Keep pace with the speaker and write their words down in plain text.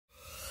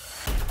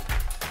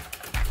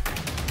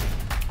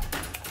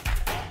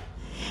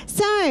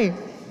So,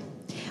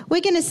 we're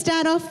going to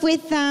start off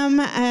with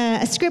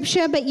a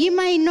scripture, but you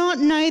may not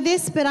know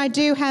this, but I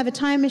do have a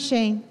time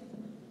machine.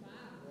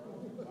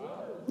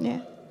 Yeah.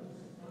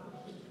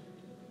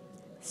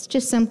 It's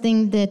just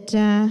something that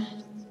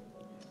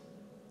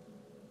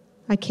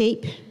I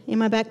keep in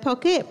my back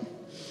pocket.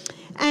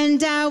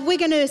 And we're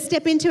going to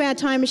step into our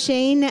time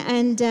machine,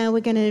 and we're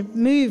going to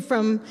move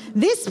from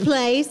this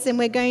place, and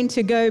we're going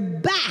to go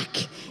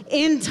back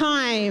in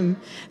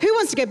time. Who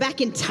wants to go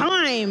back in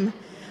time?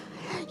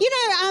 You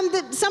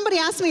know, somebody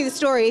asked me the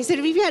story. He said,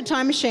 if you had a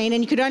time machine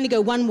and you could only go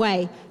one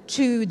way,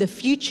 to the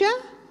future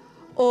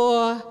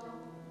or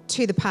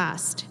to the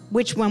past,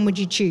 which one would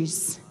you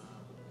choose?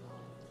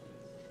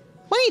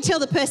 Why don't you tell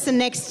the person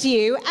next to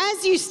you,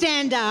 as you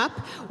stand up,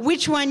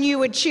 which one you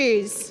would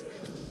choose?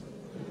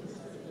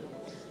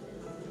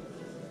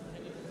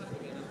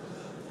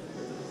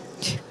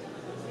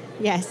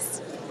 Yes.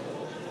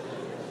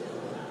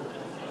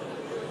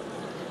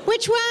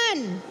 Which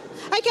one?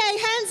 Okay,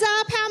 hands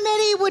up. How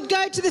many would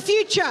go to the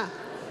future?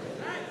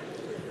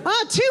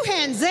 Oh, 2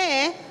 hands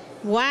there.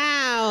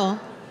 Wow.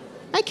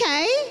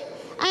 Okay.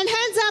 And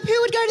hands up, who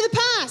would go to the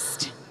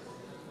past?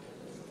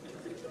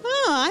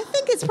 Oh, I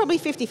think it's probably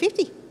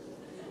 50-50.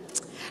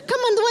 Come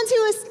on, the ones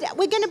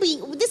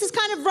who are, this is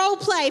kind of role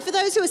play. For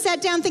those who are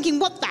sat down thinking,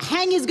 what the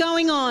hang is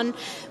going on?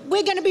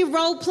 We're going to be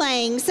role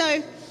playing.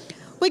 So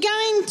we're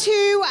going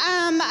to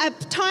a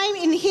time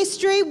in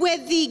history where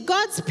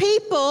God's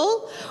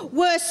people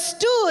were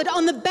stood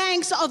on the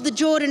banks of the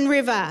Jordan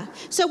River.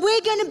 So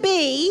we're going to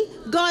be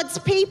God's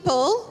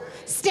people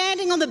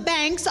standing on the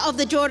banks of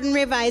the Jordan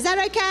River. Is that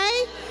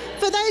okay?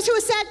 For those who are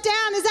sat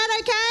down, is that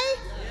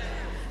okay?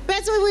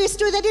 That's where we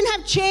stood. They didn't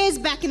have chairs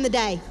back in the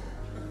day.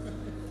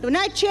 There were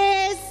no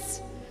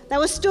chairs. They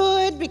were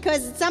stood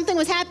because something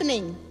was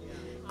happening.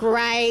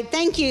 Great,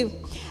 thank you.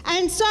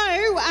 And so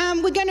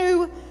we're going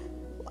to...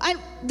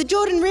 the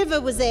Jordan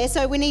River was there,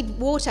 so we need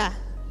water.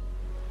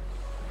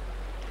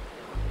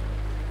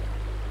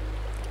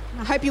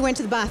 I hope you went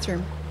to the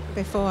bathroom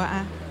before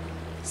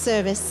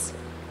service.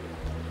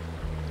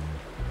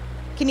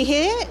 Can you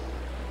hear it?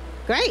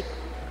 Great.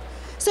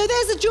 So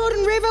there's the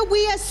Jordan River.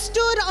 We are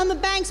stood on the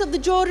banks of the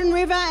Jordan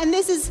River, and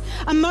this is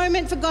a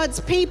moment for God's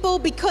people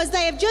because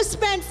they have just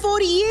spent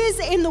 40 years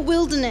in the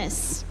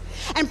wilderness.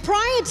 And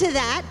prior to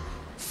that,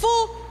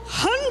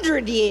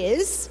 400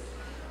 years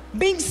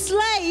being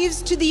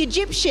slaves to the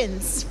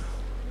Egyptians.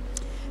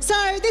 So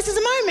this is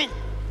a moment.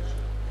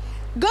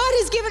 God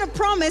has given a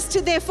promise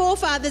to their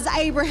forefathers,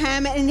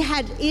 Abraham, and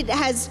it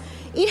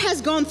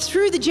has gone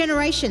through the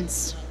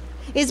generations.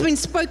 It's been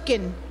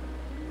spoken,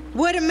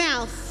 word of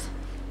mouth,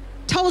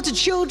 told to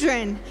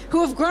children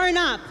who have grown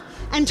up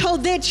and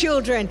told their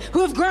children,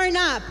 who have grown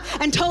up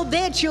and told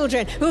their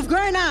children, who have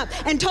grown up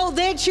and told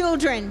their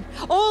children.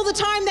 All the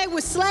time they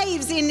were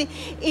slaves in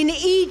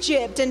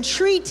Egypt and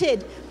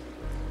treated,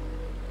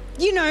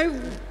 you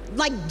know,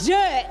 like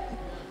dirt.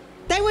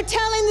 They were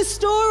telling the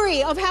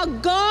story of how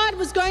God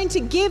was going to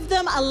give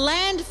them a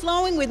land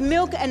flowing with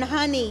milk and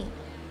honey,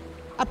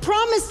 a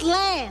promised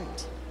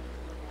land.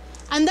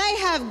 And they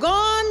have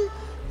gone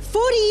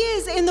 40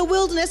 years in the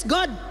wilderness.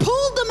 God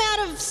pulled them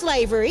out of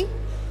slavery.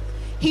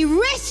 He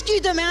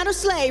rescued them out of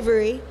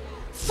slavery.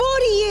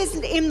 40 years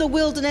in the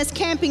wilderness,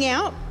 camping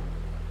out,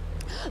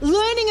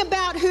 learning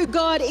about who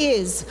God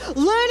is,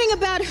 learning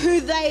about who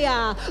they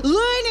are,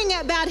 learning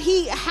about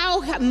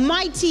how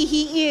mighty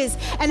He is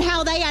and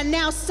how they are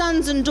now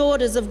sons and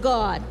daughters of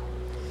God.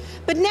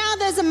 But now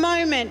there's a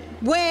moment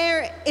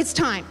where it's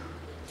time.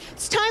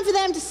 It's time for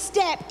them to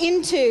step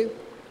into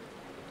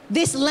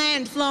this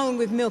land flowing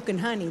with milk and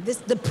honey,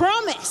 the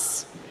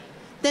promise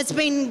that's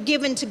been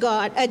given to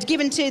God,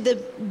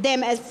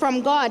 them as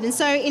from God. And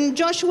so in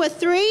Joshua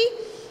 3,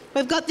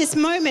 we've got this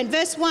moment.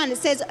 Verse 1, it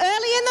says,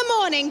 early in the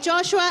morning,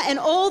 Joshua and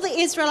all the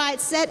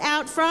Israelites set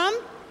out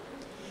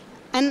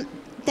and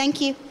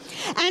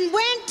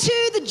went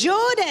to the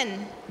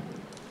Jordan,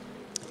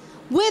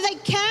 where they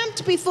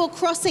camped before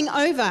crossing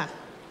over.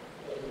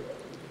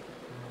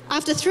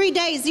 After 3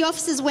 days, the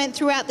officers went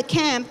throughout the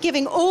camp,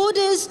 giving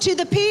orders to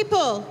the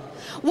people.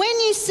 When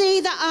you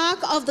see the ark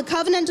of the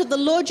covenant of the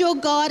Lord your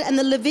God and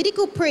the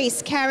Levitical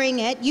priests carrying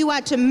it, you are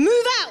to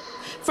move out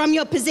from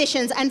your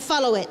positions and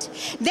follow it.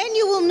 Then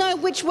you will know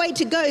which way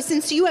to go,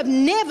 since you have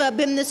never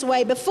been this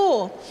way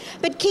before.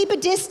 But keep a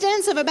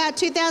distance of about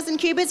 2,000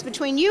 cubits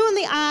between you and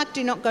the ark.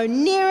 Do not go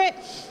near it.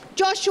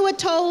 Joshua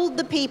told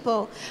the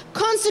people,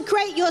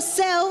 consecrate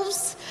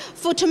yourselves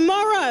for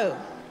tomorrow.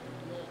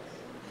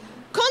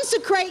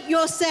 Consecrate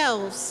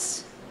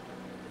yourselves.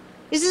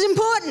 This is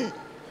important.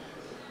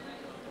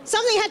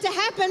 Something had to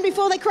happen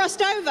before they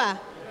crossed over.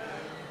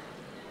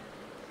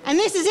 And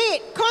this is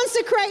it.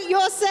 Consecrate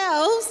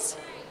yourselves.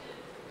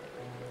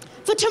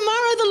 For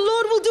tomorrow the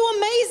Lord will do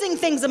amazing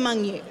things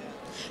among you.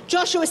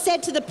 Joshua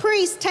said to the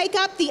priests, take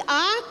up the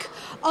ark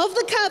of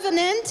the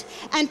covenant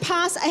and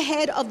pass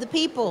ahead of the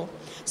people.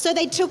 So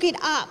they took it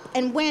up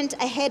and went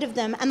ahead of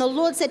them. And the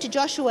Lord said to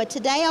Joshua,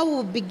 today I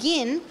will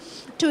begin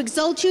to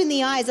exalt you in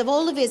the eyes of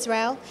all of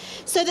Israel,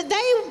 so that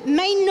they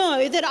may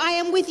know that I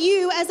am with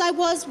you as I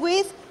was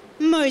with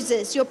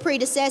Moses, your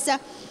predecessor.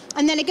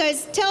 And then it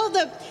goes, tell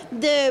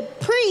the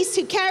priests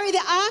who carry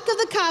the Ark of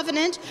the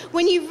Covenant,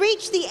 when you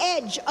reach the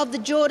edge of the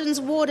Jordan's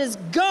waters,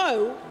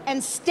 go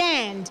and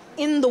stand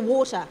in the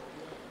water.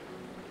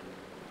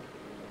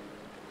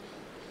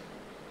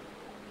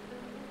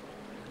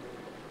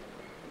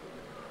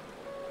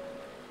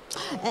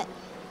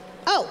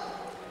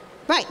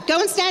 Right, go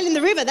and stand in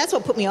the river. That's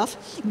what put me off.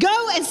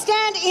 Go and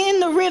stand in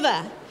the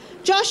river.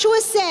 Joshua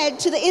said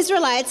to the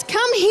Israelites,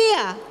 come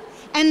here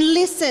and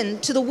listen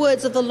to the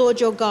words of the Lord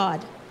your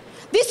God.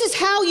 This is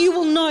how you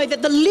will know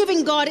that the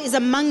living God is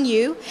among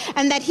you,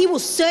 and that he will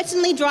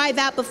certainly drive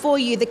out before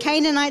you the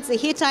Canaanites, the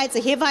Hittites,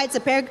 the Hivites,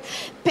 the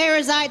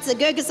Perizzites, the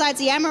Girgashites,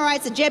 the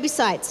Amorites, the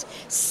Jebusites.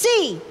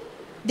 See,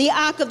 the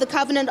ark of the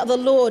covenant of the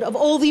Lord of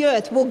all the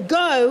earth will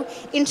go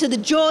into the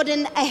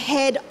Jordan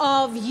ahead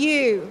of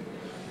you.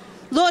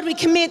 Lord, we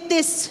commit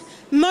this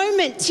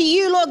moment to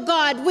you, Lord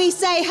God. We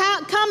say,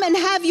 come and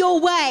have your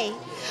way.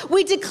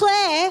 We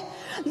declare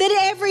that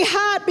every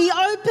heart be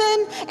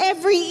open,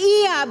 every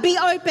ear be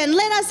open.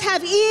 Let us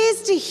have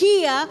ears to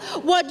hear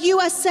what you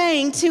are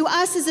saying to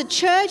us as a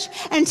church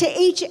and to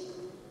each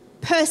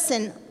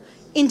person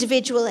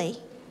individually.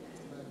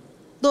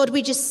 Lord,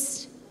 we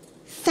just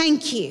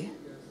thank you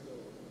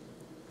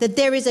that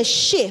there is a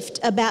shift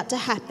about to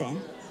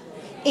happen.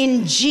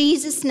 In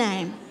Jesus'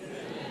 name.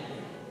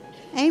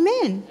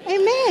 Amen.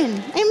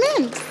 Amen.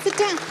 Amen. Sit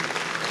down.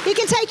 You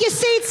can take your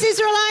seats,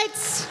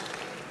 Israelites.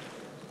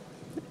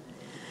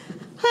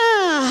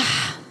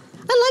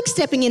 I like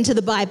stepping into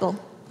the Bible.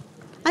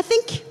 I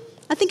think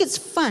it's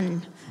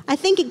fun. I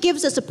think it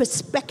gives us a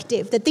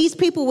perspective that these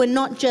people were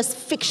not just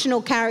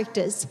fictional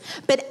characters,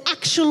 but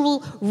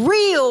actual,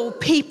 real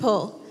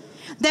people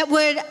that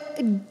were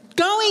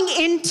going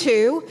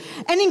into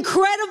an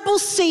incredible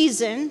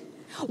season,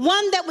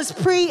 one that was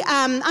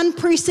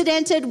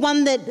unprecedented,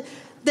 one that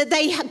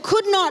they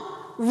could not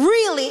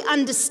really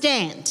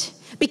understand,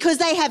 because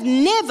they have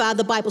never,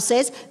 the Bible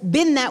says,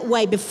 been that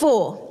way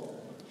before.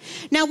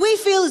 Now, we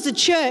feel as a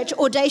church,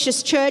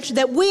 Audacious Church,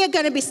 that we are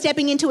going to be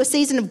stepping into a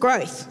season of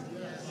growth.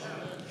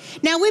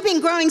 Now, we've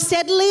been growing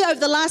steadily over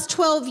the last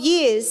 12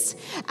 years,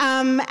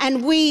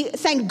 and we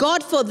thank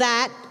God for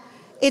that.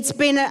 It's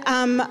been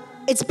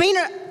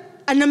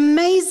an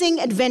amazing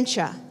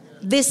adventure,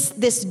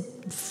 this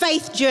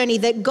faith journey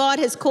that God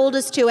has called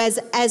us to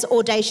as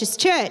Audacious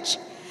Church.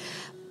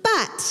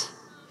 But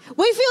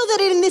we feel that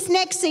in this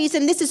next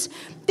season, this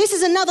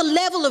is another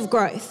level of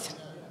growth.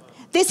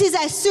 This is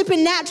a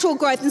supernatural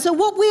growth. And so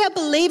what we are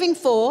believing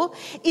for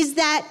is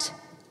that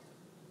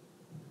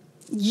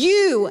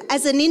you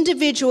as an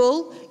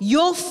individual,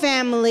 your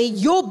family,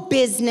 your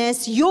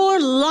business, your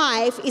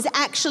life is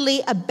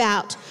actually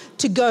about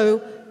to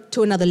go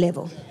to another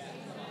level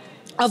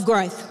of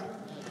growth.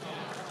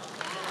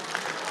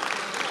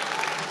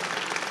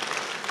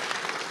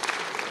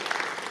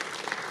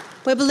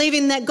 We're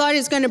believing that God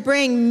is going to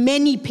bring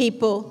many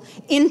people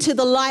into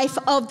the life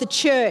of the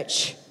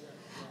church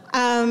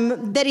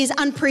that is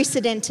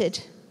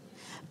unprecedented.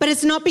 But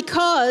it's not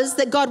because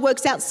that God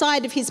works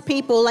outside of his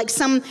people like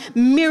some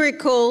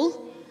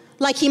miracle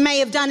like he may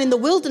have done in the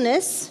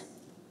wilderness,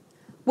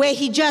 where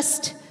he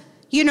just,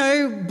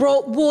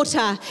 brought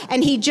water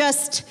and he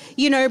just,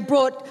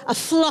 brought a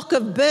flock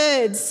of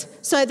birds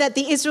so that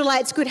the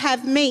Israelites could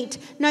have meat.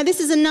 No, this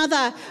is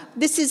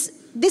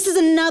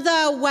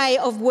another way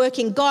of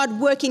working, God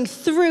working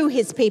through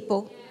his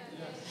people.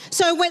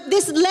 So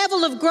this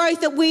level of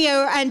growth that we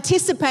are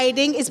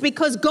anticipating is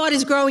because God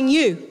is growing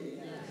you.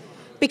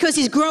 Because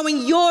he's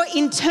growing your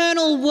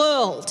internal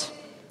world.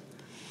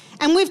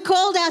 And we've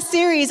called our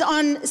series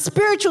on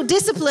spiritual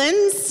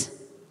disciplines.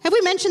 Have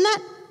we mentioned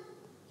that?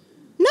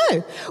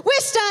 No. We're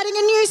starting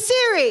a new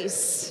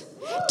series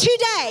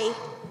today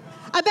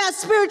about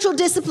spiritual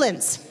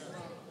disciplines.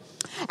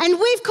 And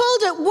we've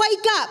called it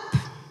Wake Up,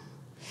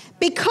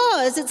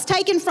 because it's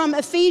taken from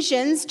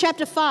Ephesians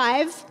chapter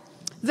 5,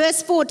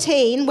 verse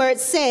 14, where it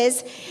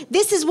says,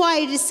 this is why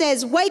it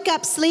says, wake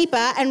up,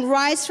 sleeper, and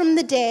rise from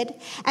the dead,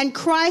 and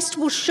Christ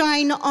will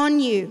shine on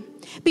you.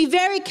 Be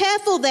very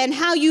careful then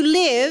how you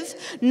live,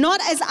 not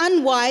as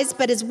unwise,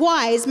 but as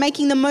wise,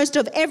 making the most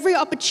of every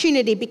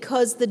opportunity,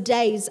 because the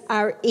days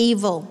are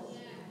evil.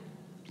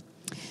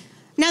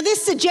 Now,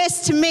 this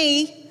suggests to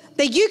me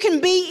that you can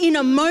be in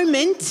a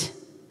moment.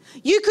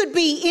 You could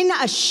be in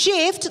a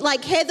shift,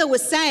 like Heather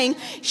was saying.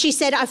 She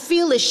said, I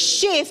feel a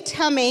shift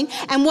coming,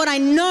 and what I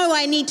know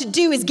I need to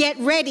do is get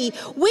ready.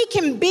 We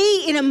can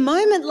be in a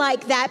moment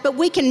like that, but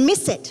we can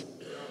miss it.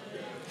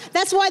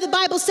 That's why the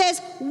Bible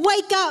says,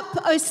 wake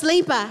up, O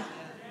sleeper.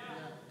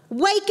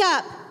 Wake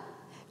up.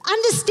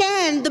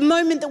 Understand the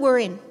moment that we're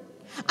in.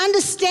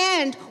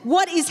 Understand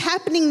what is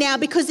happening now,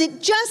 because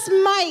it just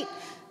might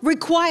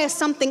require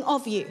something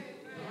of you.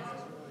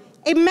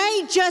 It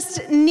may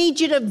just need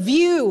you to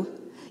view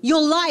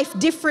your life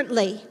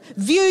differently,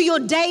 view your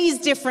days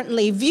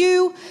differently,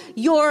 view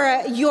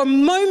your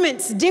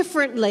moments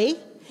differently,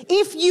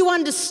 if you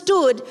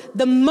understood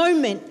the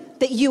moment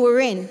that you were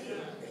in.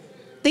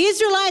 The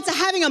Israelites are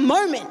having a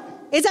moment.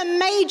 It's a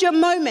major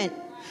moment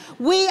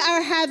We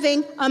are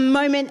having a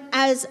moment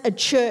as a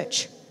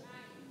church,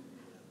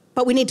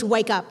 but we need to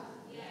wake up.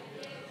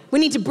 We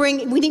need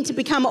to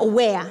become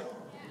aware.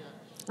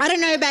 I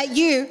don't know about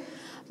you,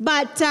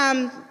 but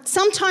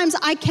sometimes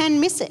I can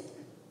miss it.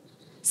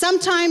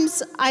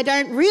 Sometimes I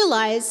don't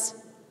realize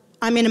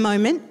I'm in a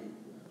moment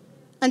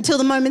until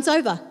the moment's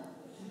over.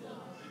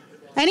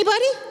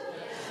 Anybody?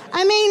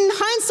 I mean,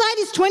 hindsight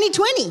is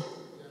 20/20.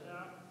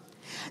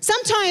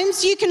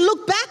 Sometimes you can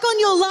look back on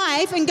your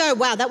life and go,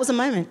 wow, that was a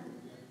moment.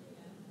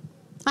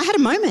 I had a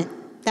moment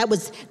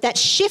that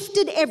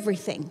shifted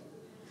everything.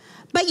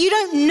 But you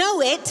don't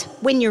know it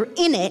when you're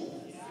in it,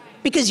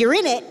 because you're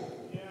in it.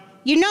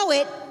 You know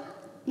it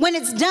when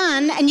it's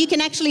done, and you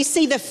can actually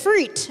see the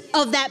fruit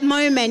of that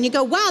moment. You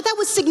go, wow, that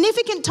was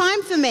significant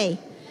time for me.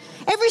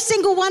 Every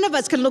single one of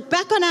us can look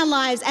back on our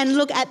lives and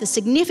look at the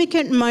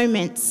significant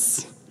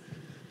moments.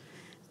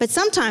 But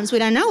sometimes we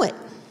don't know it.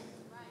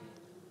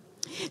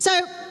 So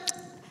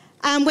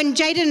when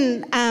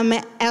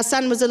Jaden, our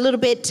son, was a little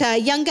bit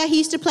younger, he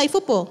used to play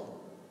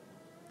football.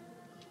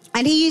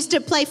 And he used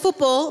to play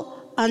football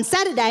on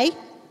Saturday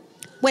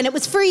when it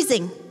was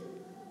freezing.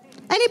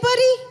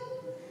 Anybody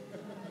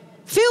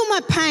feel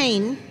my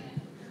pain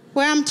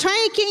where I'm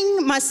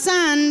taking my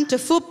son to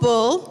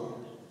football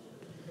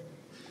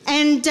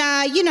and,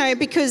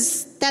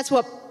 because that's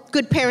what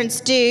good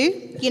parents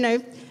do,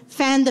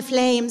 fan the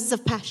flames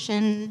of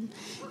passion,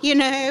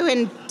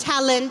 and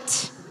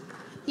talent,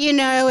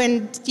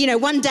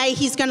 and, one day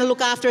he's going to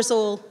look after us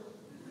all,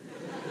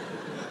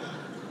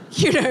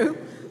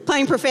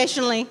 playing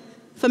professionally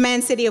for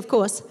Man City, of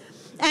course.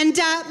 And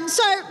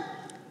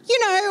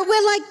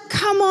we're like,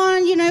 come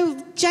on,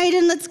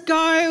 Jaden, let's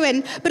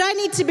go. But I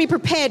need to be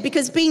prepared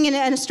because being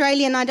an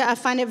Australian, I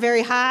find it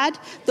very hard,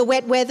 the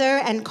wet weather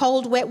and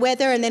cold wet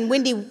weather and then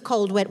windy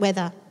cold wet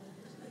weather.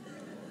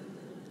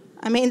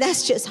 I mean,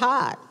 that's just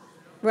hard,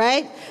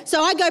 right?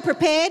 So I go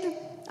prepared.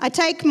 I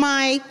take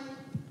my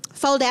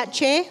fold-out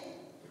chair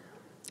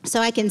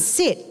so I can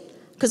sit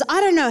because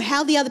I don't know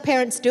how the other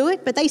parents do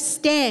it, but they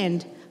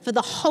stand for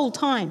the whole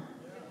time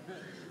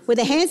with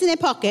their hands in their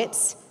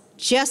pockets,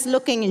 just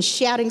looking and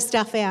shouting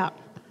stuff out,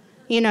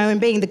 and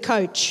being the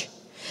coach.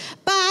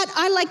 But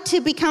I like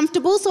to be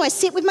comfortable, so I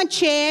sit with my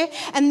chair,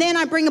 and then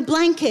I bring a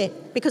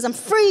blanket because I'm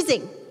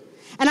freezing.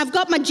 And I've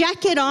got my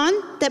jacket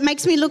on that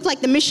makes me look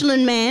like the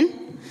Michelin Man.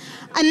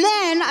 And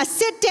then I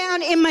sit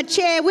down in my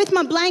chair with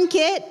my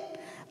blanket,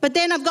 but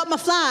then I've got my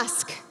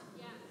flask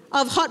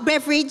of hot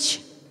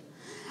beverage.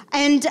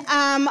 And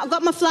I've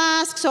got my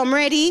flask, so I'm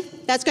ready.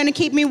 That's going to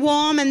keep me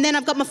warm. And then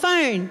I've got my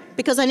phone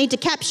because I need to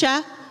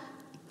capture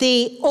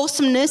the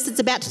awesomeness that's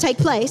about to take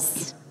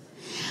place.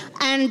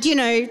 And,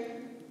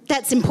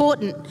 that's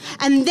important.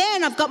 And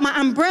then I've got my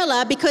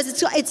umbrella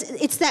because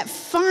it's that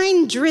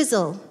fine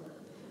drizzle.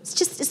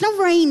 It's not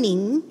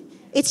raining.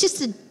 It's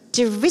just a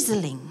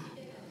drizzling,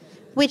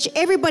 which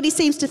everybody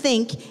seems to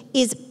think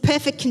is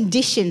perfect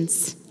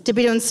conditions to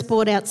be doing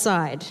sport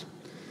outside.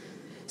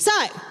 So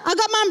I've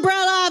got my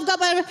umbrella, I've got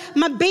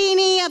my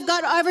beanie, I've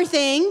got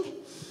everything.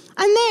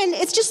 And then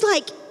it's just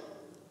like,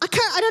 I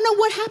don't know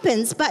what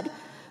happens, but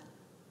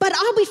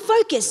I'll be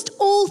focused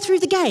all through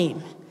the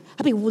game.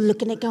 I'll be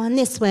looking at it going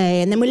this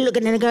way, and then we're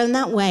looking at it going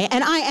that way.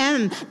 And I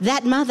am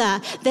that mother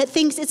that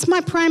thinks it's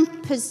my prime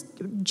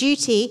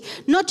duty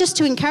not just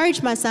to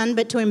encourage my son,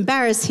 but to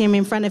embarrass him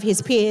in front of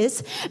his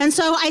peers. And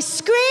so I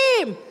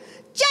scream,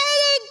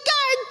 Jadey,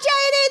 go,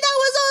 Jadey, that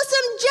was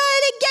awesome,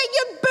 Jadey, get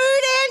your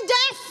boot in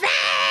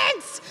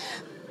defense.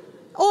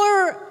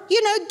 Or,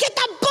 get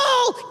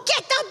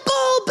the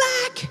ball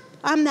back.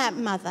 I'm that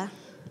mother.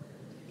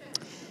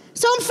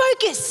 So I'm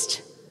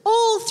focused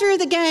all through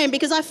the game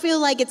because I feel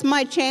like it's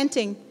my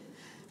chanting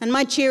and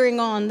my cheering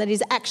on that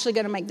is actually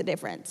going to make the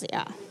difference,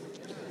 yeah.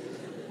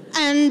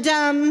 And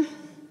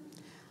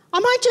I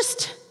might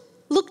just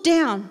look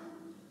down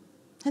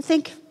and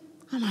think,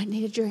 I might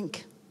need a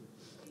drink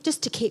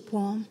just to keep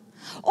warm.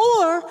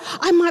 Or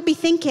I might be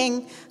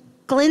thinking,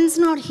 Glenn's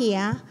not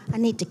here, I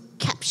need to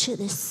capture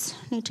this,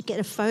 I need to get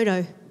a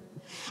photo.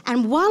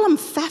 And while I'm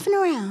faffing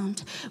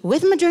around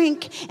with my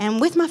drink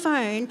and with my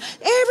phone,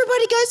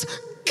 everybody goes,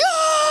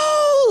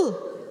 goal!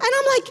 And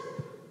I'm like,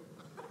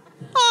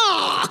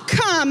 oh,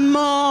 come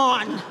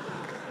on.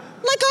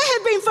 Like I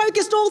have been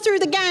focused all through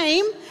the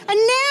game, and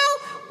now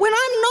when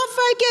I'm not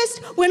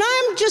focused, when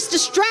I'm just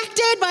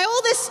distracted by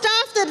all this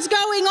stuff that's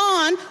going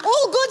on,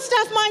 all good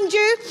stuff, mind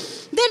you,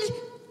 then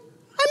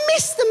I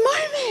miss the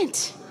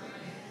moment.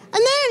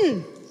 And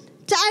then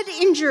to add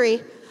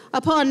injury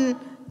upon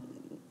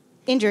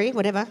injury,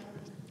 whatever,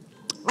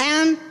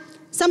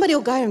 somebody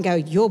will go and go,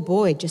 your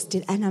boy just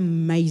did an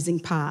amazing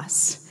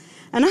pass.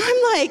 And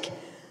I'm like,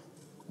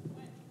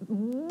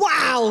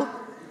 wow,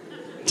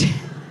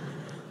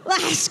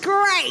 that's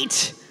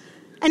great.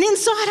 And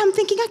inside I'm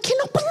thinking, I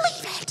cannot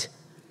believe it.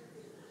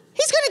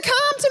 He's going to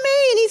come to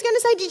me and he's going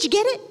to say, did you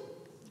get it?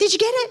 Did you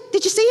get it?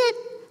 Did you see it?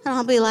 And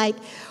I'll be like,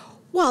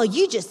 well,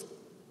 you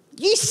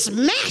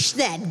smashed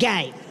that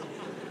game.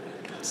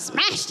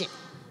 Smashed it.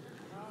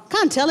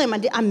 Can't tell him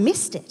I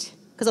missed it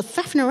because I'm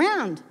faffing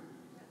around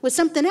with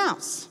something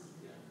else.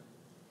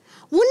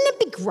 Wouldn't it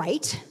be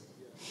great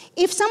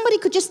if somebody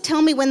could just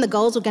tell me when the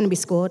goals were going to be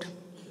scored?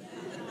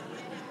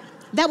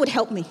 That would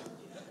help me.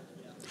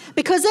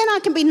 Because then I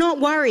can be not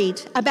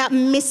worried about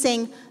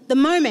missing the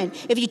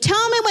moment. If you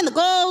tell me when the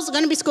goals are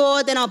going to be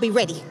scored, then I'll be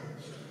ready.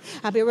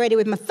 I'll be ready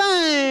with my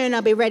phone.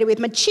 I'll be ready with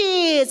my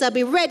cheers. I'll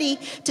be ready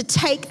to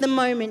take the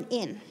moment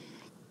in.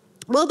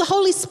 Well, the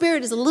Holy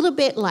Spirit is a little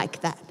bit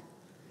like that,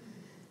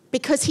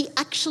 because he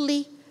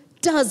actually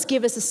does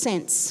give us a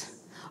sense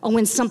of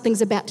when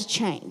something's about to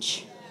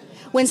change,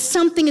 when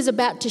something is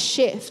about to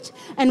shift.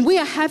 And we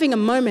are having a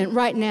moment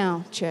right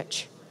now,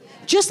 church.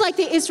 Just like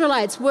the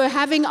Israelites were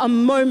having a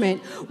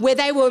moment where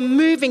they were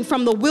moving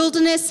from the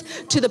wilderness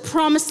to the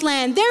promised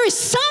land. There is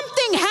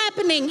something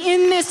happening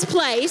in this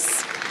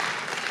place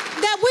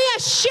that we are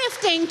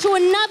shifting to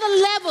another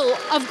level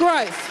of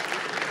growth.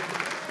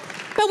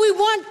 But we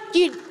want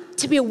you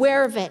to be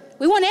aware of it.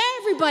 We want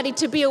everybody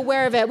to be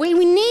aware of it. We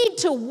need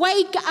to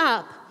wake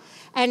up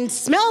and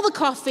smell the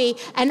coffee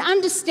and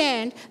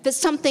understand that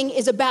something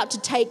is about to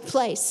take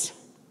place.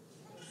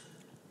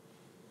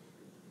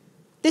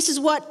 This is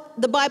what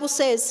the Bible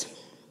says.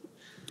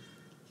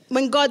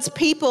 When God's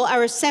people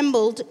are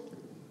assembled,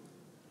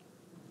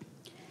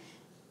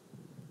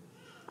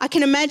 I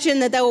can imagine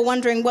that they were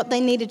wondering what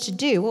they needed to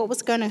do, what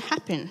was going to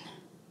happen.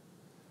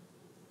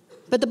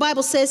 But the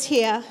Bible says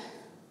here,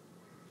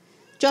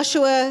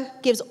 Joshua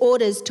gives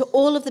orders to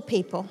all of the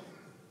people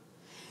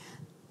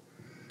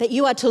that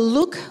you are to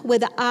look where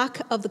the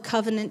Ark of the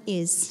Covenant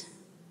is.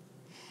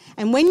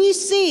 And when you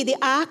see the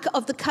Ark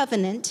of the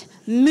Covenant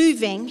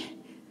moving,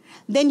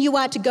 then you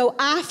are to go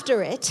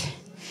after it,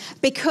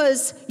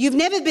 because you've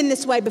never been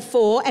this way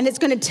before, and it's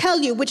going to tell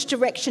you which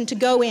direction to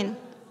go in.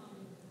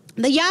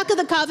 The Ark of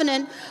the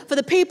Covenant for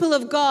the people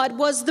of God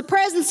was the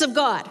presence of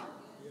God.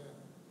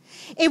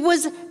 It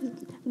was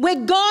where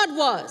God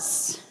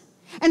was.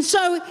 And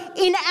so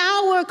in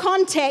our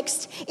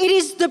context, it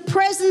is the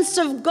presence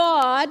of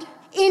God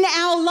in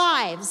our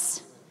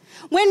lives.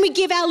 When we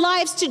give our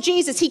lives to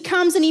Jesus, he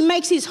comes and he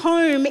makes his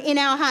home in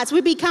our hearts.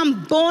 We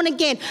become born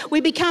again.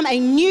 We become a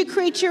new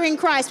creature in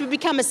Christ. We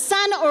become a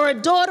son or a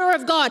daughter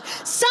of God.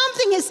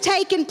 Something has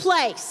taken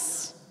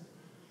place.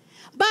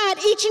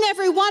 But each and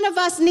every one of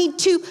us need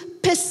to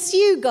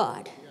pursue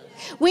God.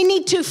 We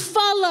need to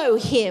follow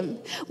him.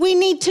 We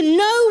need to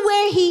know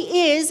where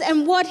he is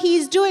and what he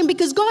is doing,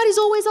 because God is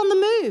always on the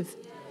move.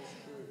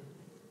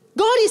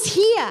 God is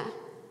here.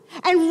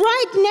 And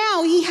right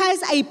now, he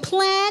has a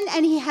plan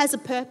and he has a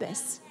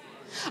purpose.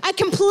 I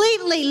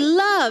completely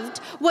loved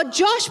what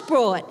Josh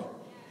brought,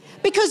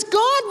 because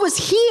God was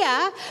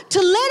here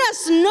to let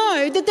us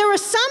know that there are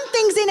some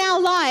things in our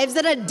lives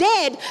that are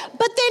dead,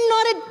 but they're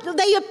not,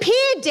 they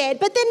appear dead,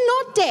 but they're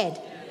not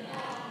dead.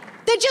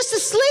 They're just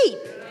asleep.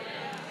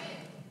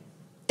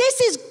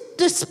 This is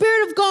the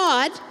Spirit of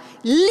God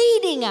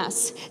leading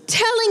us,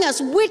 telling us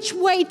which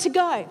way to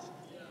go.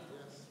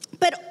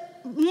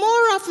 But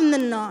more often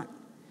than not,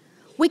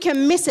 we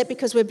can miss it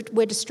because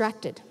we're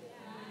distracted.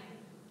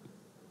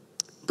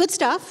 Good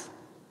stuff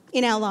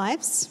in our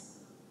lives.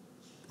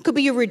 It could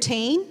be your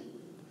routine.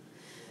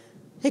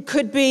 It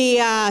could be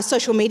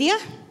social media.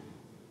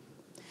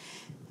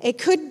 It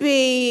could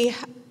be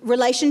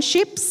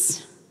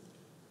relationships.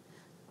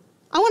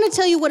 I want to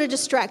tell you what a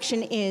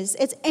distraction is.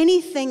 It's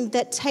anything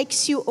that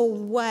takes you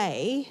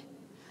away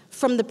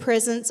from the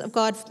presence of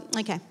God.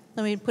 Okay,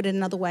 let me put it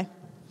another way.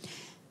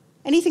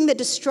 Anything that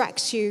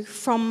distracts you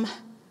from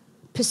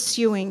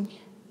pursuing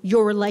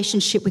your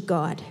relationship with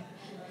God,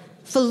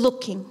 for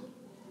looking.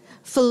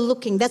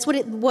 That's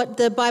what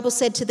the Bible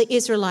said to the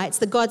Israelites,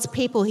 the God's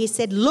people. He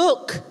said,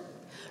 look.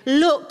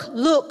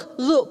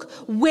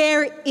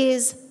 Where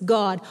is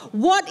God?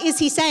 What is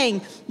he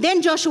saying?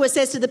 Then Joshua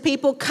says to the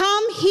people,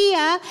 come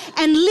here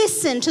and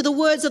listen to the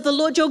words of the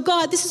Lord your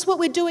God. This is what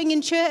we're doing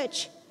in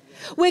church.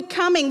 We're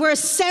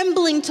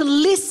assembling to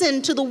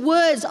listen to the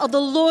words of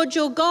the Lord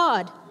your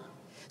God,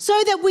 so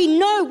that we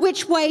know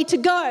which way to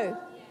go.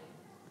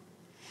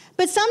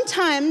 But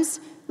sometimes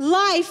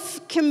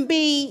life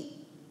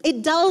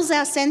it dulls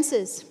our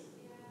senses.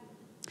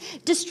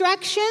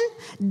 Distraction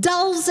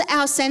dulls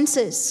our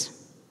senses.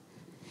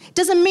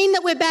 Doesn't mean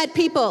that we're bad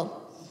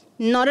people.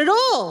 Not at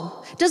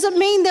all. Doesn't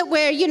mean that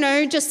we're,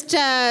 just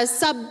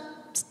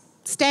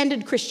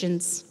substandard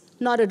Christians.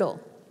 Not at all.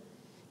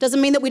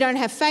 Doesn't mean that we don't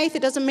have faith.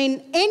 It doesn't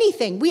mean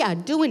anything. We are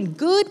doing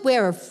good.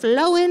 We're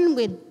flowing.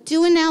 We're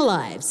doing our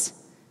lives.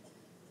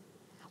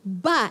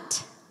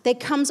 But there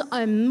comes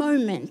a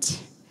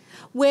moment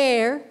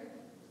where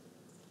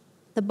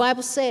the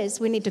Bible says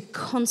we need to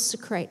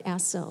consecrate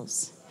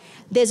ourselves.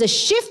 There's a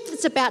shift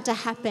that's about to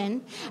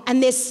happen,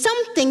 and there's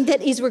something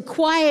that is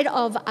required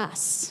of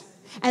us,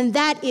 and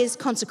that is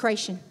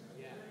consecration.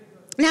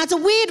 Now, it's a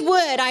weird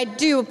word. I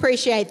do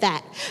appreciate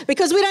that,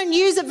 because we don't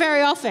use it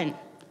very often.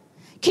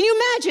 Can you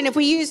imagine if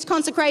we used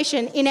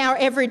consecration in our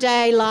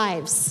everyday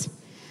lives?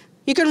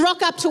 You can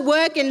rock up to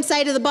work and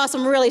say to the boss,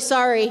 I'm really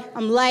sorry,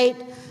 I'm late,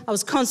 I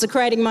was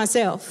consecrating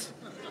myself.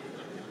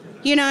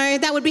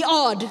 That would be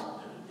odd.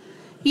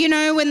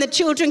 When the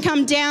children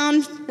come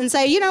down and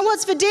say,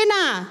 what's for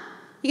dinner?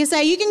 You can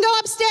say, you can go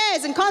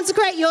upstairs and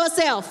consecrate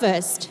yourself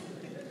first.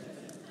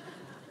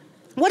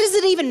 What does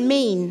it even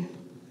mean?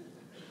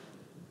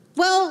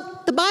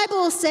 Well, the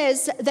Bible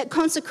says that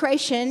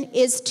consecration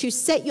is to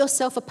set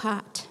yourself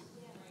apart,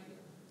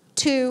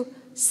 to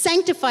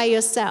sanctify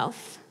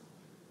yourself,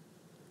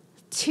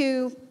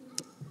 to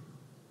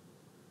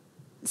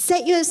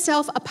set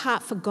yourself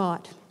apart for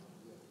God.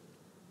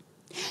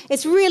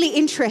 It's really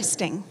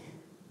interesting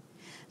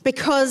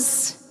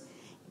because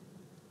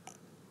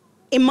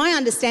in my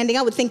understanding,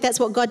 I would think that's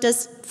what God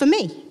does for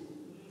me.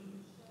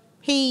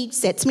 He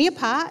sets me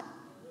apart.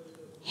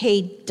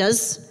 He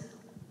does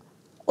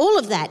all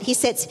of that.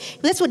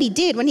 That's what he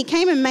did when he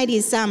came and made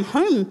his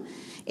home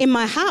in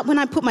my heart, when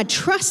I put my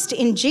trust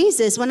in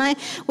Jesus, when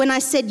I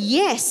said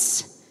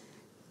yes,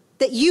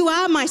 that you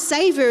are my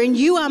Savior and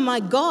you are my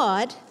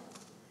God,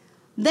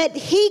 that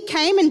he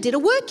came and did a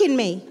work in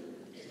me.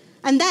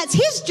 And that's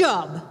his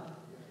job.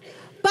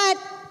 But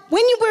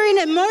when we're in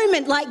a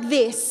moment like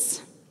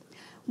this,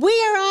 we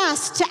are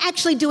asked to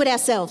actually do it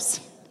ourselves.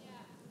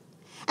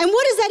 And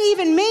what does that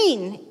even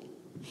mean?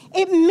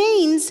 It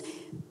means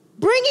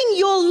bringing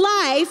your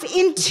life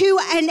into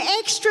an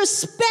extra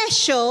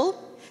special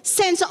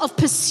sense of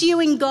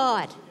pursuing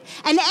God,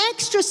 an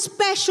extra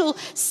special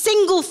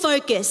single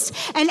focus,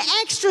 an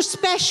extra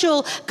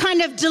special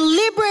kind of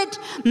deliberate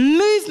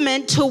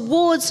movement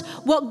towards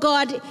what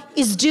God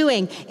is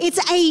doing. It's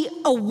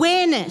an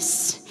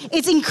awareness.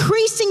 It's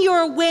increasing your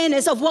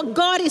awareness of what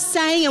God is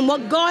saying and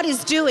what God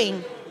is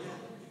doing.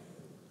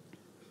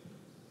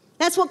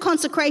 That's what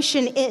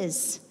consecration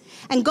is.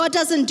 And God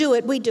doesn't do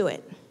it, we do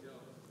it.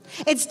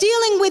 It's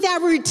dealing with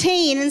our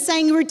routine and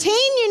saying, routine,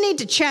 you need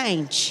to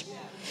change.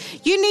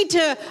 You need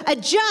to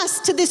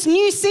adjust to this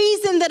new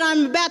season that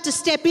I'm about to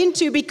step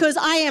into because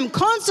I am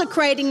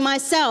consecrating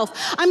myself.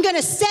 I'm going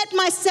to set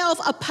myself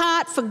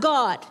apart for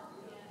God.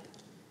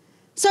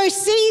 So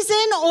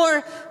season,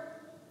 or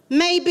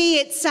maybe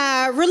it's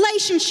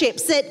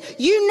relationships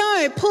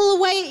that pull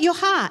away at your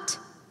heart.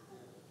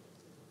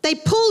 They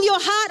pull your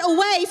heart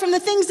away from the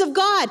things of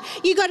God.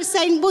 You got to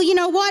say, well, you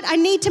know what? I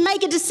need to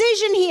make a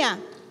decision here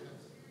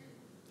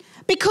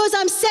because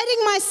I'm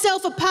setting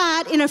myself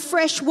apart in a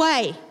fresh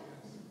way.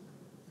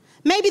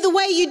 Maybe the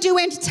way you do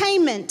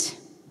entertainment.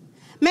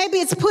 Maybe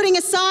it's putting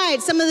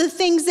aside some of the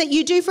things that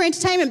you do for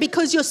entertainment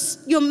because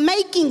you're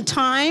making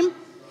time.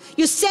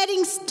 You're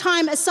setting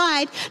time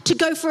aside to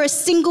go for a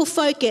single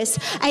focus,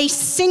 a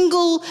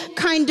single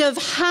kind of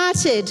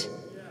hearted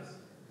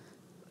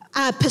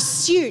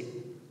pursuit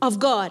of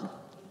God.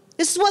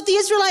 This is what the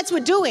Israelites were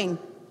doing.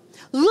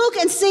 Look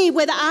and see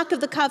where the Ark of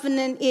the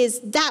Covenant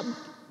is.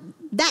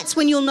 That's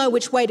when you'll know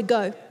which way to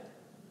go.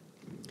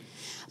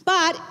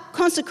 But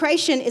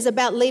consecration is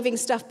about leaving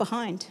stuff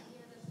behind.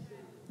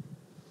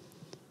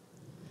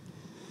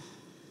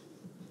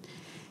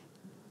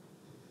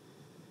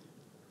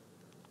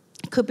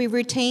 It could be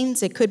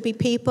routines, it could be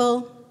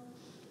people,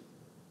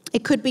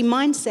 it could be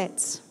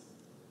mindsets.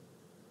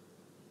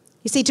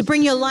 You see, to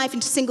bring your life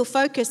into single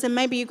focus, then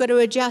maybe you've got to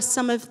adjust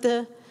some of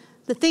the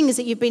things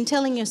that you've been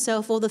telling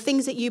yourself or the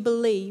things that you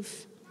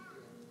believe.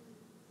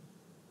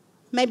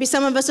 Maybe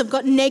some of us have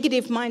got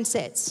negative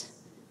mindsets.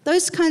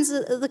 Those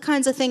the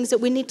kinds of things that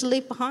we need to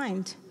leave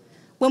behind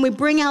when we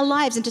bring our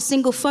lives into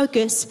single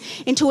focus,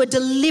 into a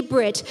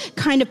deliberate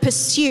kind of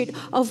pursuit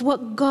of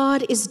what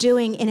God is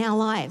doing in our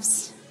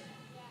lives.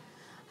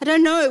 I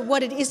don't know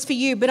what it is for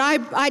you, but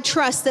I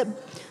trust that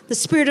the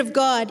Spirit of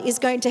God is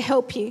going to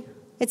help you.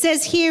 It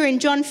says here in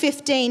John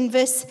 15,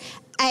 verse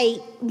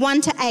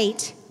 1 to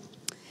 8,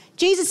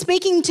 Jesus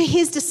speaking to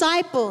his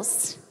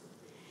disciples,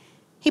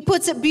 he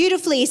puts it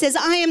beautifully. He says,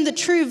 I am the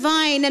true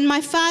vine and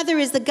my Father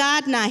is the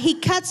gardener. He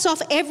cuts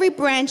off every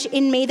branch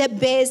in me that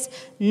bears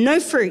no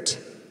fruit,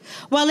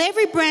 while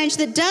every branch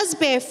that does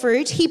bear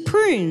fruit, he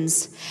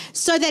prunes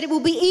so that it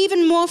will be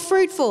even more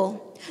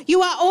fruitful.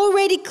 You are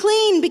already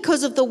clean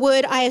because of the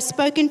word I have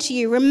spoken to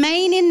you.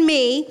 Remain in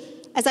me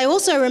as I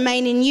also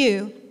remain in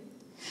you.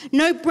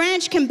 No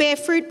branch can bear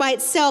fruit by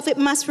itself. It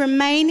must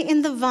remain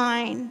in the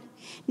vine.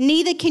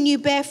 Neither can you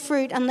bear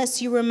fruit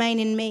unless you remain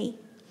in me.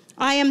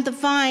 I am the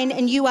vine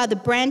and you are the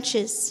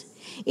branches.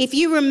 If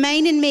you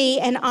remain in me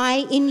and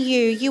I in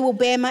you, you will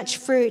bear much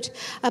fruit.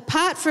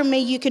 Apart from me,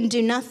 you can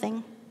do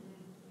nothing.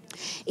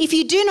 If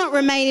you do not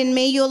remain in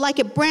me, you're like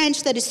a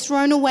branch that is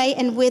thrown away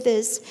and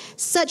withers.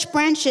 Such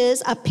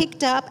branches are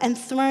picked up and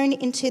thrown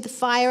into the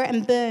fire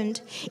and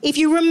burned. If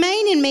you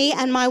remain in me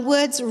and my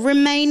words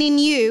remain in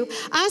you,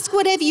 ask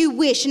whatever you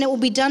wish and it will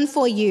be done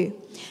for you.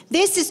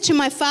 This is to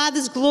my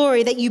Father's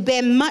glory that you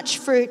bear much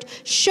fruit,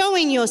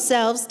 showing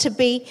yourselves to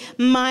be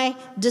my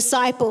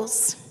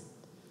disciples.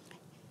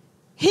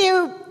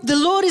 Here, the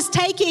Lord is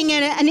taking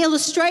an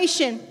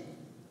illustration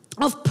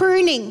of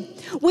pruning.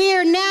 We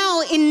are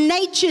now in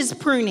nature's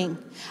pruning.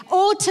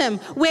 Autumn,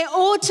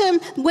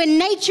 where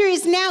nature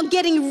is now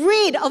getting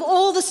rid of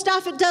all the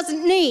stuff it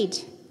doesn't need.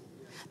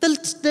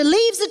 The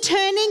leaves are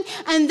turning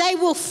and they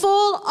will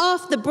fall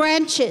off the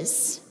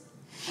branches.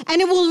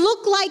 And it will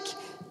look like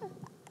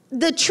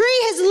the tree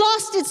has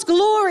lost its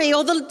glory,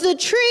 or the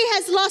tree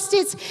has lost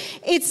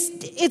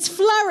its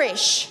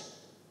flourish.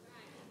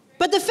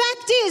 But the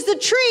fact is, the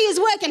tree is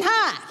working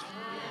hard.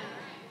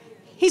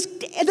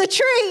 The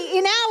tree,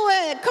 in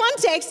our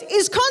context,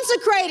 is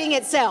consecrating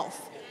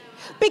itself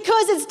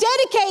because it's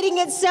dedicating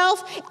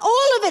itself,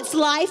 all of its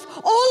life,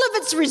 all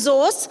of its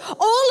resource,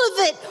 all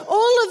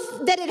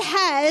of that it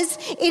has.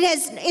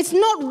 It's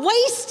not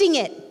wasting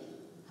it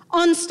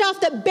on stuff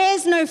that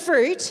bears no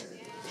fruit.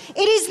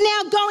 It is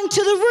now going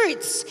to the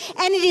roots,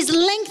 and it is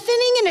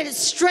lengthening, and it is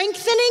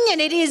strengthening, and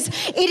it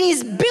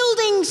is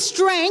building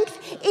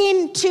strength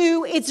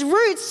into its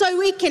roots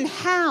so it can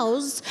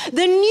house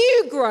the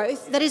new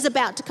growth that is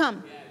about to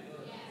come.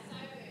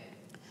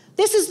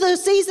 This is the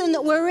season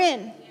that we're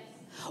in.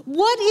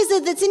 What is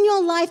it that's in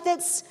your life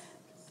that's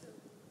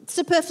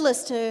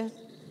superfluous to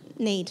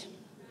need?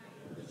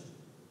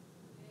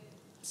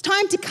 It's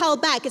time to cull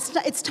back.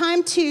 It's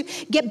time to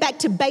get back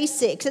to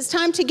basics. It's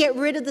time to get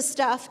rid of the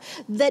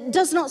stuff that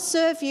does not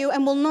serve you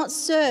and will not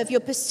serve your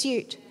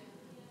pursuit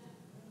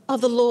of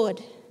the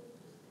Lord.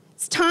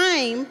 It's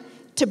time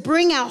to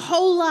bring our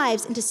whole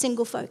lives into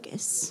single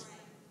focus.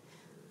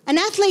 An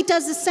athlete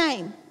does the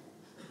same.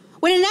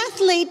 When an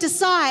athlete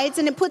decides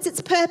and it puts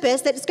its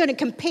purpose that it's going to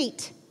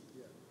compete,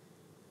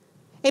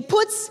 it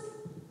puts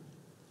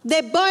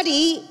their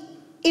body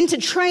into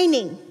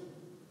training.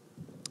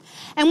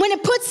 And when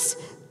it puts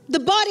the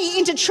body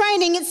into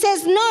training, it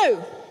says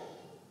no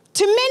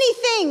to many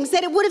things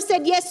that it would have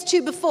said yes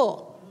to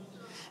before.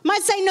 It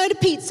might say no to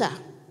pizza.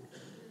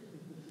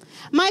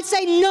 It might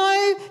say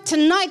no to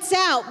nights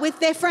out with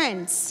their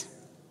friends.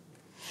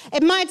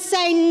 It might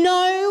say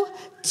no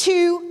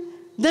to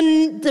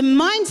the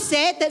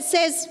mindset that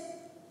says,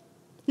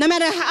 no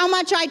matter how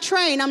much I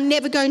train, I'm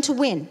never going to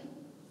win.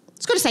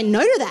 It's got to say no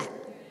to that.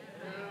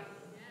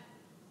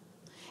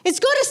 It's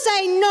got to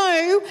say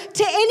no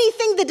to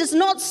anything that does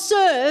not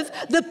serve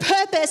the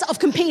purpose of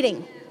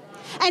competing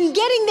and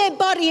getting their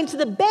body into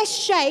the best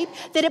shape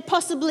that it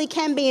possibly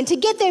can be, and to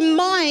get their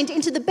mind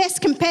into the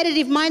best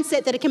competitive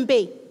mindset that it can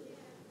be.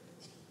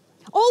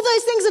 All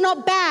those things are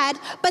not bad,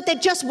 but they're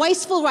just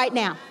wasteful right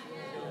now.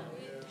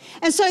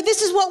 And so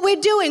this is what we're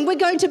doing. We're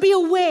going to be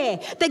aware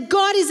that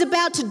God is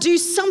about to do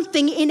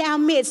something in our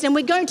midst, and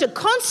we're going to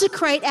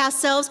consecrate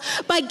ourselves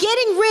by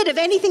getting rid of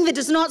anything that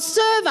does not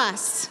serve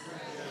us,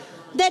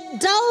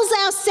 that dulls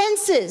our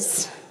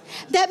senses,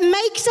 that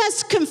makes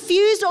us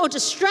confused or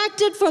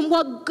distracted from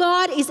what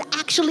God is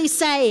actually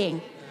saying.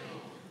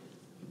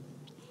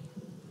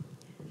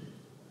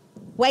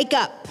 Wake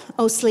up,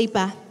 O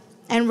sleeper,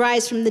 and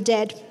rise from the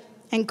dead,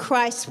 and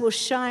Christ will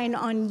shine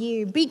on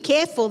you. Be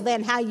careful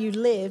then how you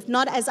live,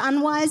 not as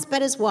unwise,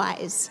 but as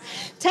wise,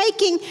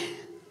 taking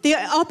the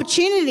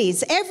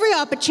opportunities, every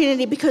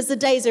opportunity, because the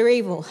days are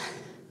evil.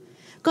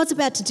 God's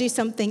about to do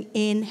something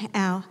in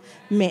our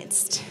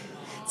midst.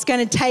 It's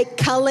going to take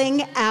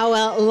culling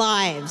our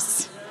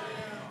lives.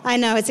 I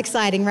know, it's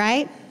exciting,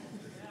 right?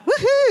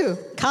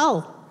 Woohoo!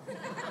 Cull.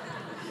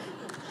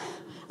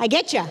 I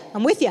get you.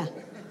 I'm with you.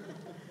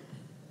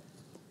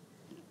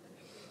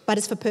 But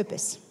it's for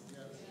purpose.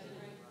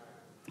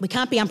 We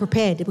can't be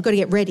unprepared. We've got to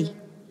get ready.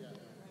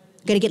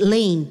 We've got to get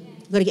lean.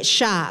 We've got to get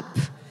sharp.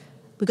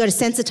 We've got to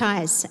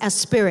sensitize our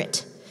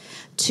spirit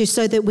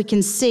so that we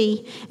can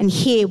see and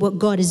hear what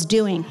God is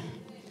doing.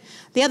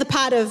 The other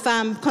part of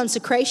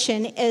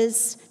consecration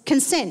is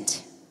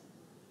consent.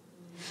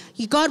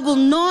 God will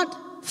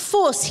not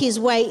force his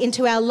way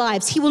into our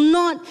lives. He will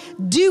not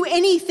do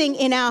anything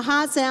in our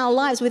hearts and our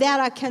lives without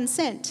our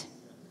consent.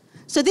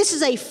 So this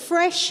is a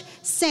fresh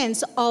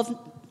sense of,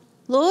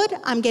 Lord,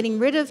 I'm getting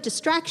rid of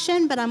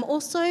distraction, but I'm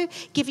also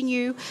giving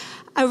you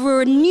a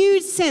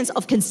renewed sense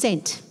of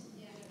consent.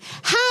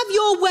 Have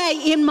your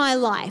way in my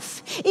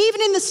life,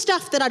 even in the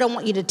stuff that I don't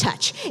want you to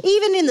touch,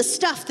 even in the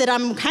stuff that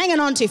I'm hanging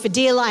on to for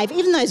dear life,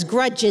 even those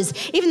grudges,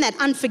 even that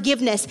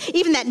unforgiveness,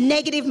 even that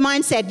negative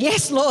mindset.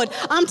 Yes, Lord,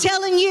 I'm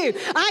telling you,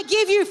 I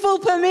give you full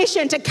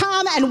permission to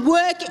come and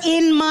work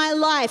in my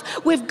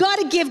life. We've got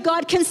to give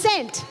God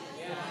consent.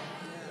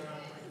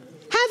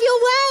 Have your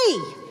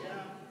way.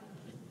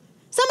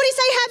 Somebody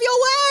say, have your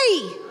way.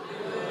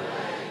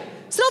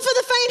 It's not for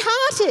the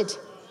faint-hearted.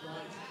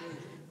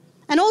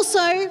 And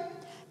also,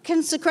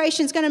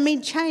 consecration is going to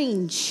mean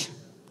change.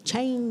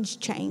 Change.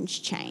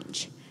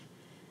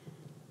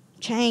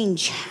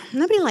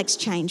 Nobody likes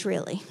change,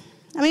 really.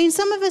 I mean,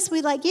 some of us,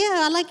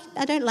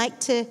 I don't like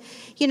to,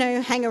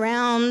 hang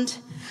around.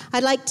 I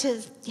like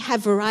to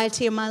have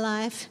variety in my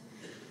life.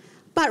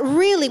 But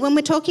really, when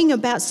we're talking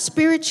about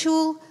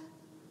spiritual,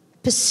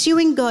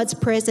 pursuing God's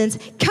presence,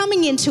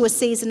 coming into a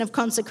season of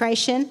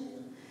consecration,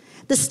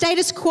 the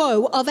status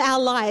quo of our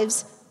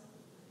lives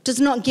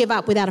does not give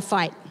up without a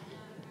fight.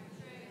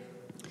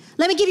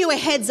 Let me give you a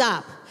heads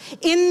up.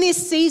 In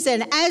this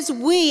season, as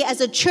we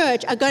as a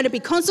church are going to be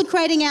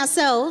consecrating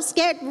ourselves,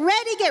 get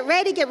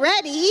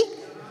ready.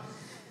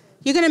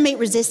 You're going to meet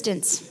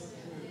resistance.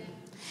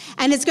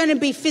 And it's going to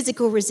be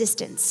physical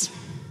resistance.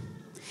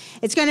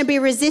 It's going to be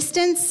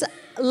resistance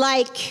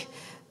like,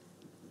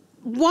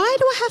 why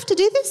do I have to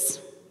do this?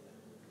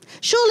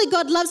 Surely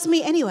God loves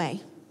me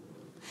anyway.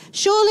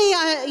 Surely,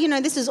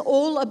 this is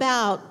all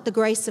about the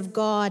grace of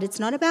God. It's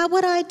not about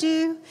what I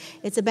do.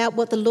 It's about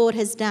what the Lord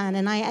has done.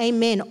 And I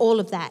amen all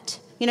of that.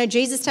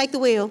 Jesus, take the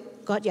wheel.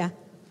 Got ya.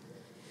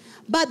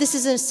 But this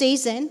is a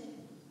season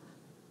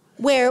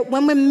where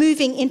when we're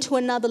moving into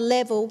another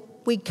level,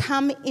 we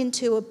come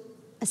into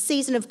a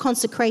season of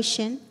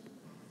consecration,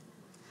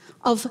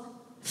 of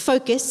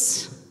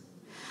focus,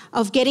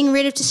 of getting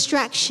rid of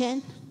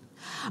distraction,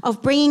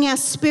 of bringing our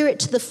spirit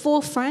to the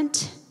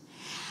forefront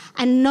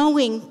and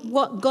knowing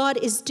what God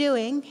is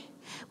doing.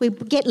 We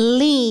get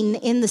lean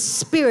in the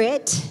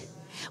spirit.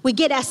 We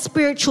get our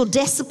spiritual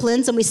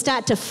disciplines and we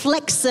start to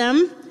flex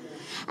them.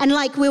 And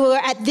like we were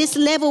at this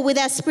level with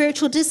our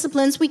spiritual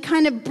disciplines, we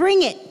kind of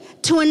bring it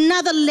to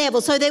another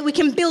level so that we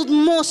can build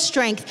more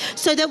strength,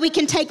 so that we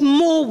can take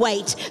more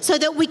weight, so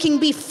that we can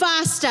be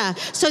faster,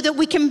 so that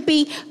we can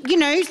be,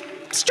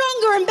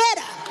 stronger and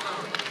better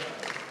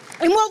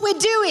in what we're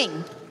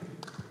doing.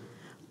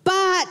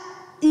 But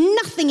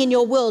nothing in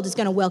your world is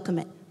going to welcome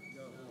it.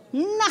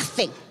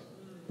 Nothing.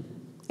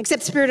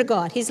 Except the Spirit of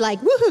God. He's like,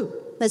 woohoo,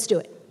 let's do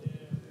it.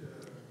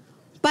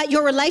 But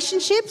your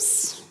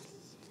relationships,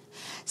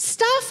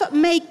 stuff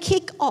may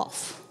kick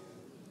off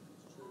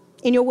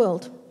in your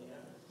world.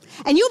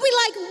 And you'll be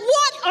like,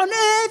 what on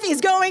earth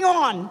is going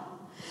on?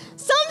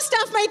 Some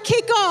stuff may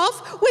kick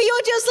off where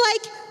you're just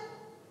like,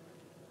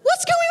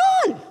 what's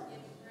going on?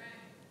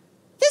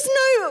 There's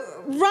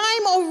no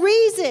rhyme or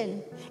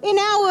reason in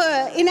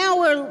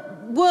our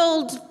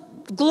world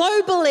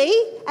globally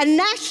and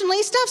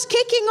nationally. Stuff's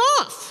kicking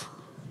off.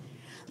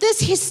 There's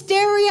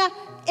hysteria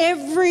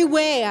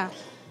everywhere.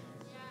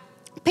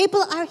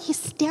 People are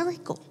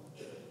hysterical.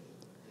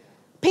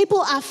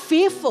 People are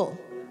fearful.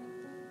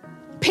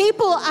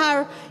 People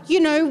are,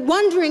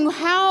 wondering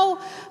how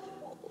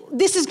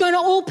this is going to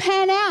all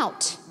pan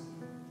out.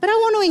 But I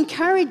want to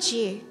encourage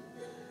you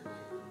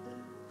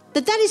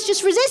that is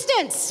just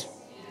resistance.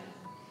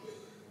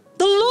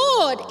 The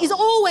Lord is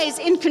always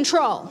in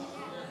control.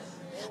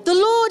 The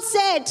Lord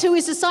said to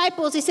his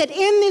disciples, he said,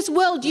 in this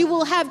world you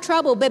will have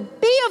trouble, but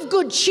be of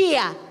good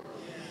cheer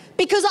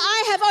because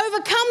I have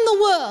overcome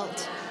the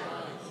world.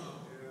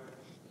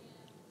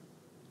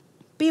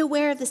 Be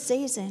aware of the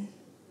season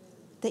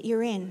that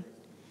you're in.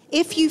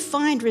 If you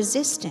find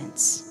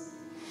resistance,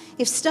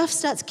 if stuff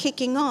starts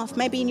kicking off,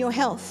 maybe in your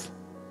health,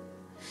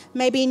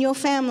 maybe in your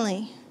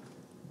family,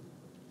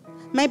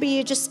 maybe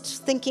you're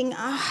just thinking,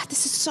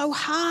 this is so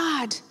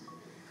hard.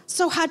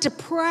 So hard to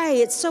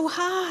pray. It's so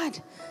hard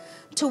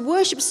to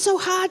worship. It's so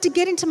hard to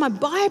get into my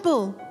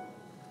Bible.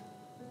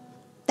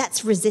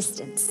 That's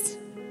resistance.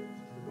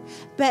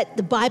 But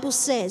the Bible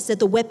says that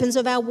the weapons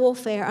of our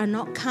warfare are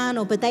not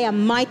carnal, but they are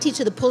mighty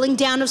to the pulling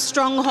down of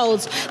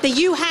strongholds. That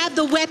you have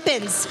the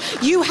weapons,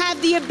 you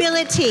have the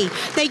ability,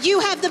 that you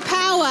have the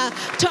power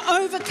to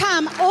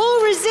overcome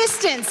all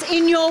resistance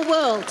in your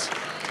world.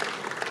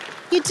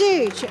 You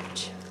do,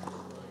 church.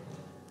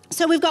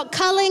 So we've got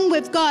culling,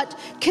 we've got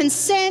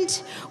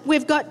consent,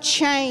 we've got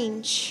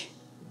change.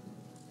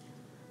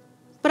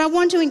 But I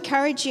want to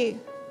encourage you.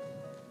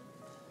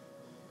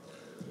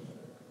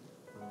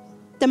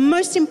 The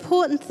most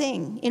important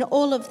thing in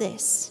all of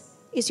this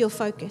is your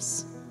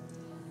focus.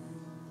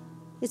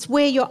 It's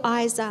where your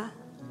eyes are.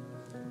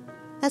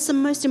 That's the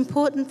most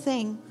important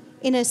thing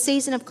in a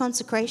season of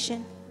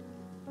consecration.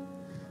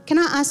 Can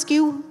I ask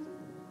you,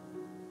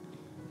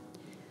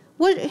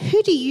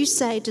 who do you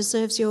say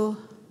deserves your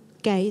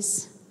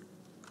gaze?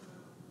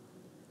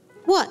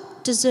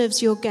 What deserves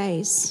your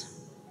gaze?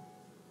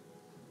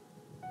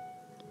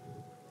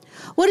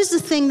 What is the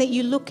thing that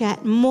you look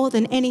at more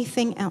than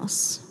anything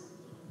else?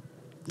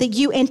 That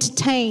you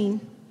entertain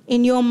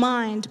in your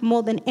mind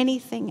more than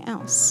anything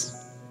else?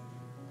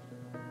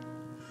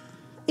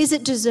 Is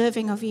it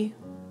deserving of you?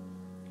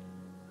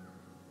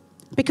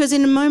 Because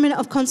in a moment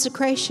of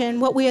consecration,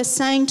 what we are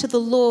saying to the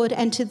Lord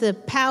and to the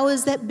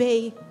powers that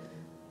be,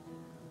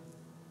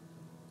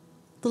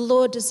 the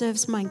Lord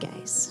deserves my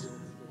gaze.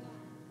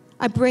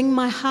 I bring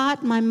my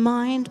heart, my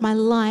mind, my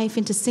life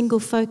into single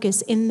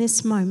focus in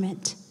this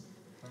moment.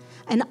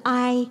 And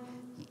I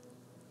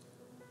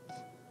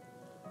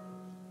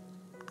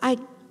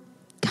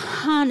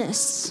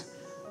harness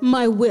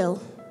my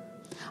will.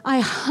 I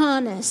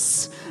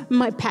harness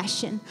my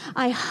passion.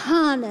 I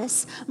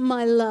harness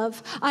my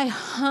love. I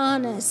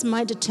harness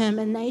my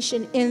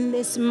determination in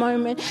this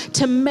moment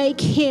to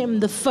make him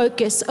the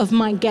focus of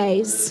my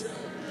gaze,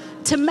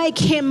 to make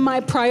him my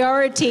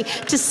priority,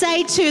 to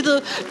say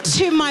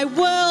to my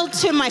world,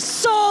 to my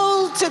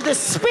soul, to the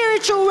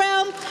spiritual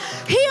realm,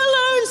 he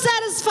alone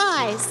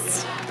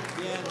satisfies.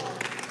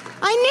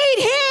 I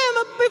need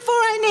him before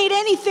I need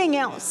anything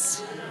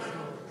else.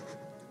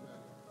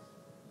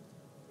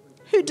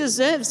 Who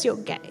deserves your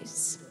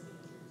gaze?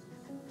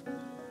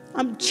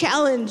 I'm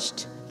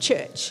challenged,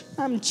 church.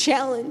 I'm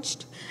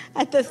challenged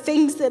at the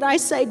things that I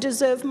say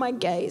deserve my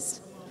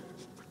gaze.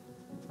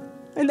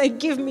 And they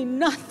give me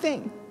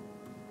nothing.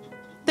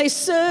 They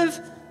serve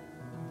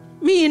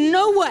me in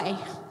no way.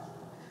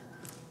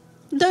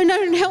 They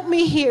don't help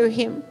me hear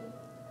him.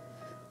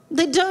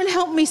 They don't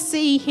help me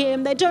see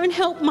him. They don't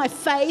help my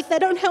faith. They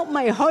don't help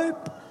my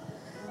hope.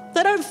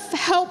 They don't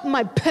help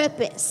my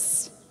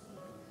purpose.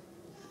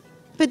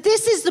 But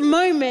this is the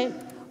moment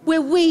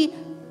where we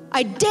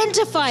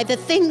identify the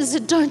things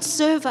that don't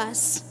serve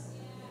us,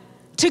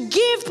 to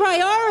give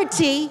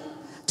priority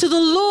to the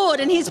Lord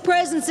and his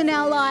presence in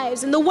our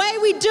lives. And the way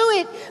we do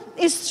it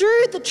is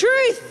through the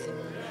truth,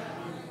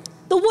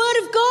 the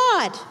Word of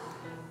God.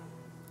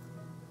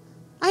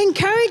 I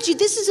encourage you,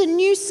 this is a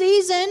new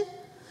season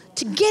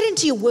to get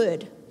into your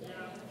Word.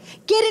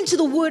 Get into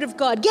the Word of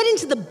God. Get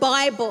into the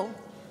Bible.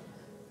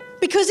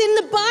 Because in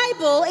the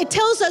Bible, it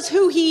tells us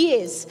who he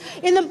is.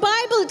 In the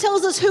Bible, it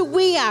tells us who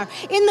we are.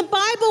 In the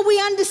Bible, we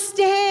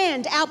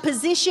understand our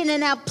position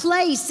and our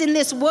place in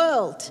this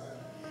world.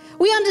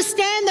 We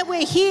understand that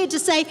we're here to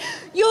say,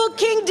 your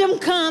kingdom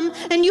come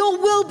and your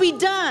will be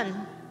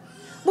done.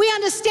 We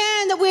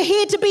understand that we're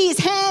here to be his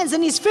hands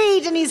and his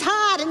feet and his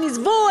heart and his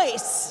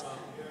voice.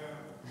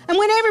 And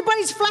when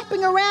everybody's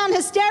flapping around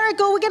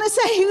hysterical, we're going to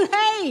say,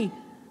 hey,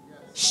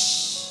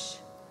 shh,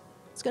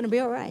 it's going to be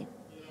all right.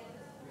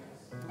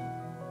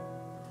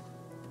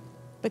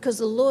 Because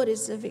the Lord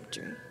is the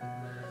victory.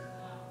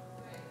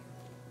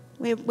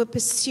 We're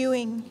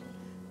pursuing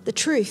the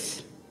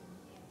truth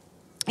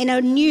in a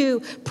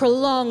new,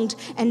 prolonged,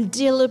 and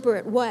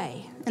deliberate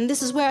way. And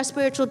this is where our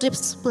spiritual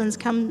disciplines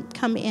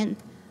come in.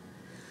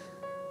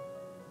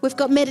 We've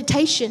got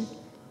meditation.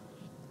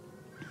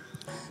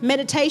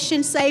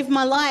 Meditation saved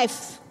my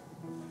life.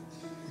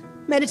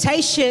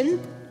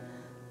 Meditation,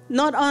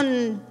 not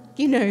on,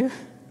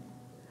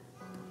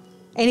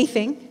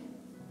 anything,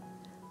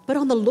 but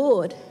on the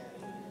Lord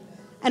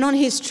and on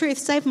his truth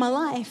saved my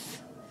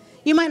life.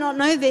 You might not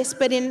know this,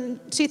 but in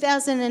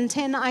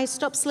 2010, I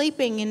stopped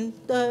sleeping, and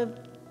the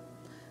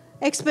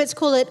experts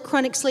call it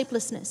chronic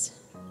sleeplessness.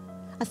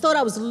 I thought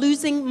I was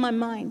losing my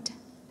mind,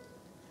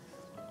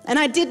 and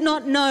I did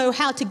not know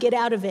how to get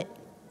out of it.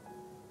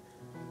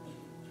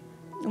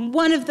 And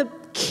one of the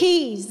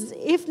keys,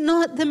 if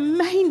not the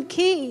main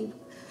key,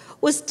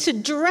 was to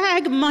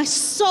drag my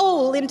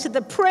soul into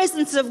the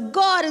presence of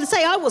God and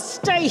say, I will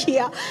stay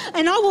here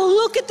and I will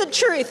look at the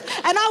truth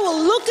and I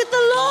will look at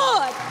the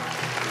Lord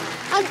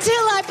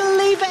until I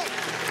believe it.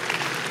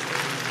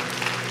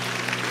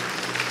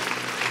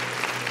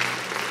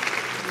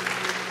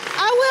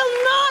 I will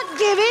not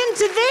give in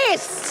to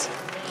this.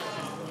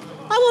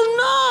 I will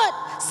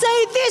not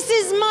say this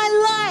is my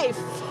life.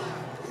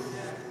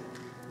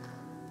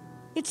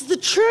 It's the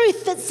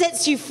truth that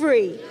sets you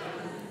free.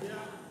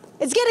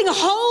 It's getting a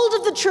hold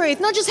of the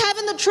truth, not just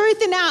having the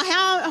truth in our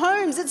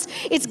homes.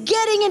 It's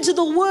getting into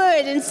the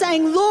Word and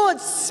saying, Lord,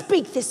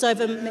 speak this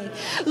over me.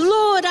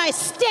 Lord, I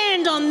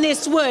stand on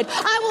this Word.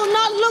 I will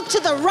not look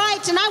to the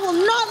right and I will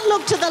not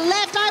look to the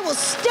left. I will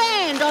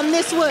stand on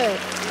this Word.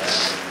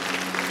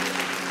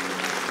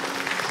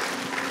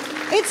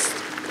 It's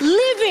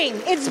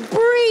living. It's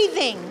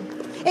breathing.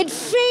 It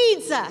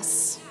feeds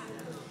us.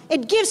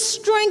 It gives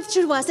strength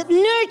to us. It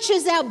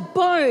nurtures our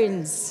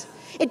bones.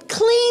 It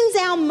cleans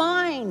our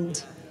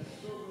mind.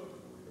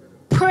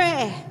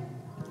 Prayer.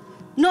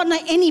 Not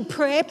any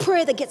prayer,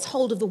 prayer that gets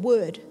hold of the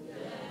Word.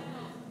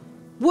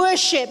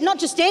 Worship, not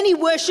just any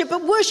worship,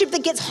 but worship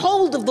that gets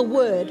hold of the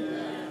Word.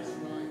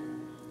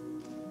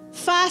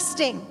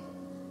 Fasting.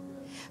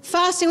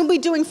 Fasting, we'll be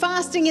doing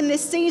fasting in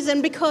this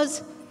season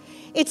because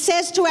it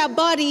says to our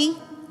body,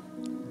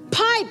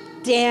 pipe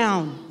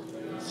down.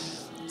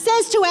 It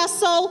says to our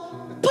soul,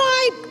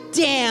 pipe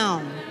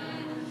down.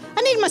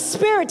 I need my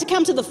spirit to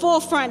come to the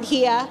forefront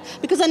here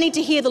because I need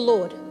to hear the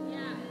Lord.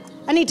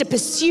 I need to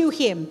pursue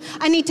him.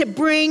 I need to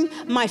bring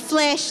my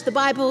flesh, the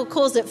Bible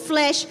calls it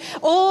flesh,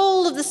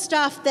 all of the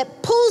stuff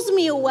that pulls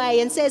me away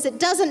and says it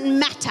doesn't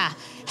matter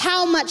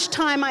how much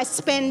time I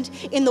spend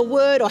in the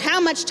Word or how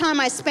much time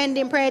I spend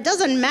in prayer. It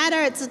doesn't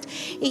matter. It's,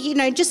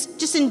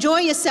 just enjoy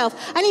yourself.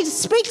 I need to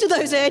speak to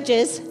those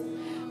urges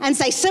and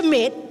say,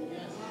 submit.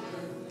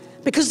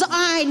 Because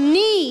I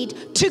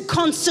need to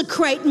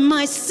consecrate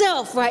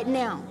myself right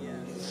now.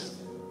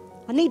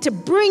 I need to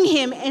bring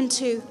him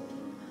into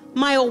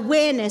my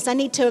awareness. I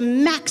need to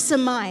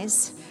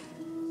maximize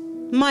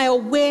my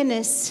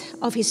awareness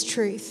of his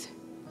truth.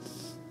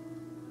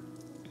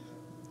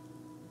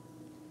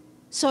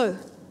 So,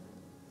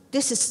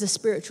 this is the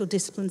spiritual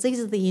disciplines. These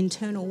are the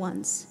internal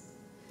ones.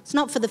 It's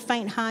not for the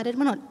faint-hearted.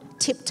 We're not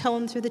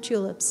tiptoeing through the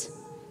tulips.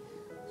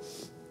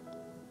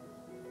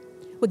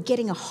 We're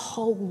getting a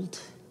hold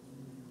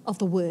of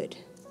the Word.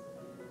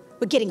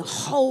 We're getting a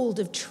hold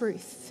of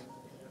truth.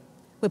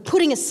 We're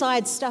putting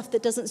aside stuff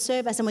that doesn't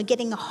serve us and we're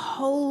getting a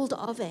hold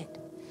of it.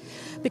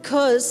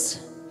 Because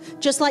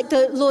just like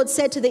the Lord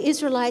said to the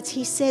Israelites,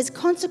 he says,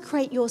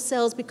 consecrate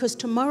yourselves because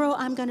tomorrow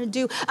I'm going to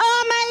do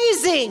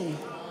amazing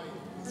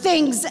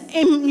things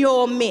in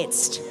your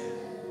midst,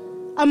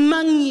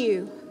 among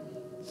you.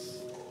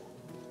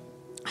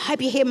 I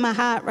hope you hear my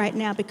heart right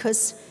now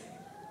because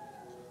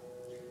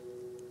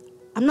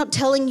I'm not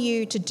telling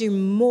you to do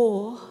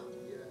more.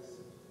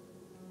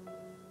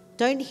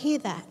 Don't hear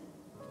that.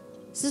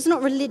 This is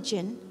not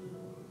religion.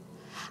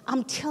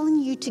 I'm telling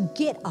you to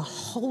get a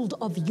hold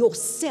of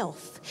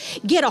yourself.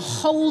 Get a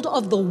hold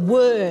of the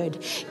word.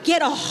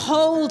 Get a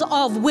hold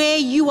of where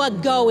you are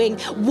going,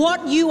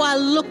 what you are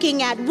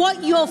looking at,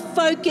 what your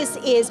focus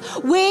is,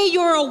 where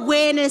your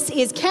awareness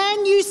is.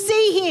 Can you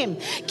see him?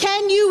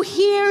 Can you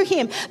hear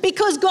him?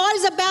 Because God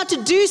is about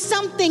to do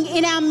something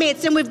in our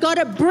midst, and we've got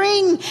to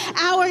bring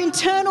our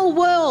internal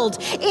world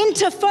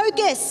into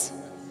focus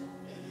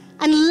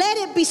and let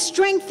it be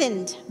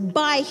strengthened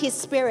by his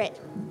Spirit.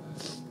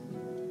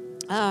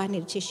 Oh, I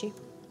need a tissue.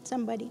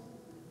 Somebody.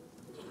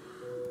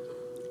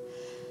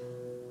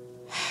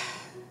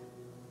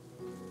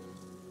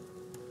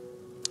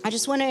 I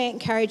just want to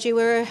encourage you.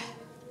 We're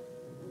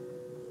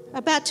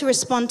about to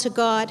respond to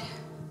God.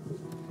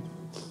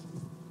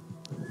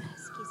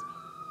 Excuse me.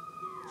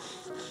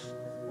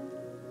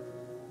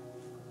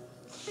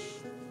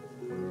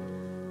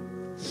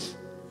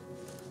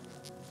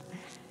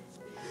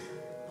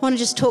 I want to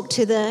just talk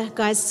to the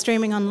guys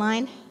streaming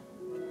online.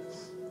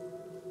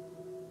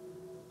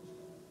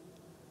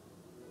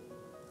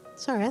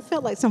 Sorry, I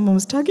felt like someone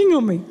was tugging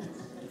on me.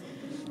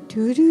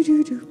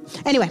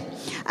 Anyway,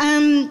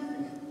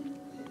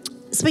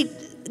 speak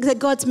that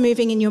God's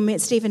moving in your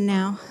midst even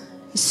now.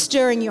 He's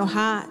stirring your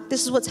heart.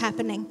 This is what's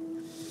happening.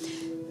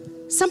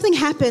 Something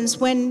happens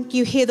when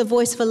you hear the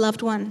voice of a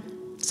loved one.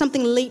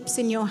 Something leaps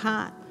in your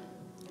heart.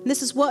 And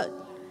this is what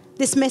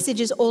this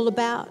message is all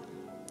about.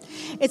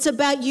 It's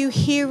about you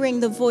hearing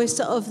the voice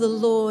of the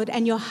Lord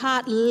and your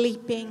heart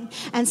leaping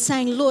and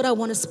saying, Lord, I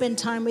want to spend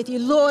time with you.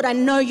 Lord, I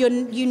know you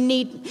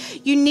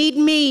need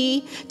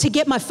me to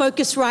get my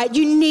focus right.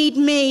 You need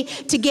me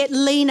to get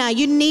leaner.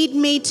 You need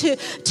me to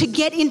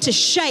get into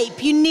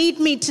shape. You need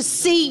me to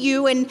see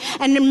you and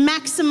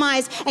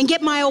maximize and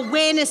get my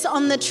awareness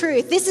on the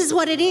truth. This is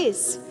what it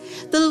is.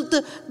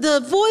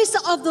 The voice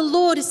of the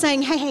Lord is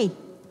saying, hey,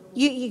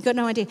 you got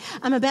no idea.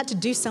 I'm about to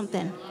do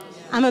something.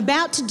 I'm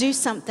about to do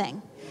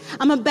something.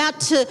 I'm about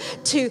to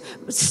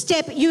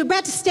step, you're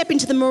about to step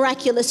into the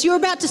miraculous. You're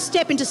about to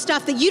step into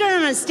stuff that you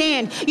don't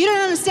understand. You don't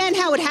understand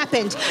how it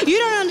happened. You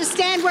don't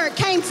understand where it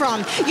came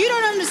from. You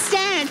don't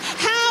understand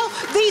how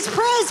these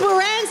prayers were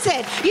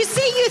answered. You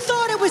see, you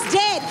thought it was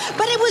dead,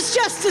 but it was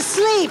just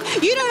asleep.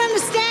 You don't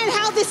understand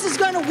how this is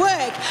going to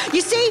work.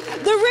 You see,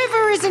 the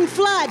river is in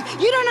flood.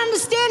 You don't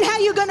understand how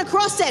you're going to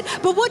cross it.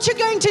 But what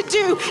you're going to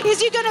do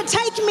is you're going to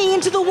take me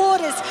into the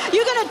waters.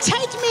 You're going to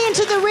take me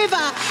into the river,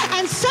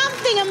 and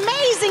something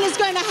amazing is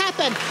going to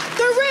happen.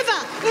 The river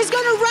is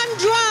going to run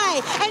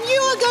dry, and you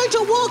are going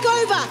to walk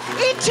over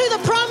into the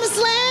promised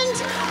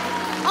land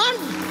on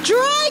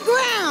dry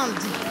ground.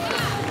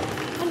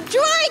 On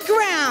dry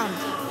ground.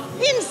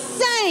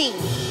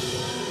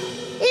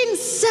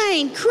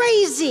 Insane,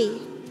 crazy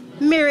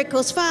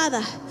miracles.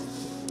 Father,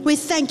 we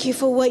thank you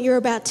for what you're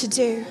about to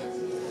do.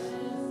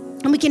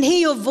 And we can hear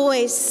your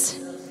voice.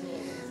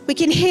 We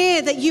can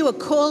hear that you are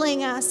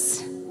calling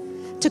us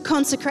to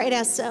consecrate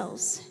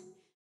ourselves.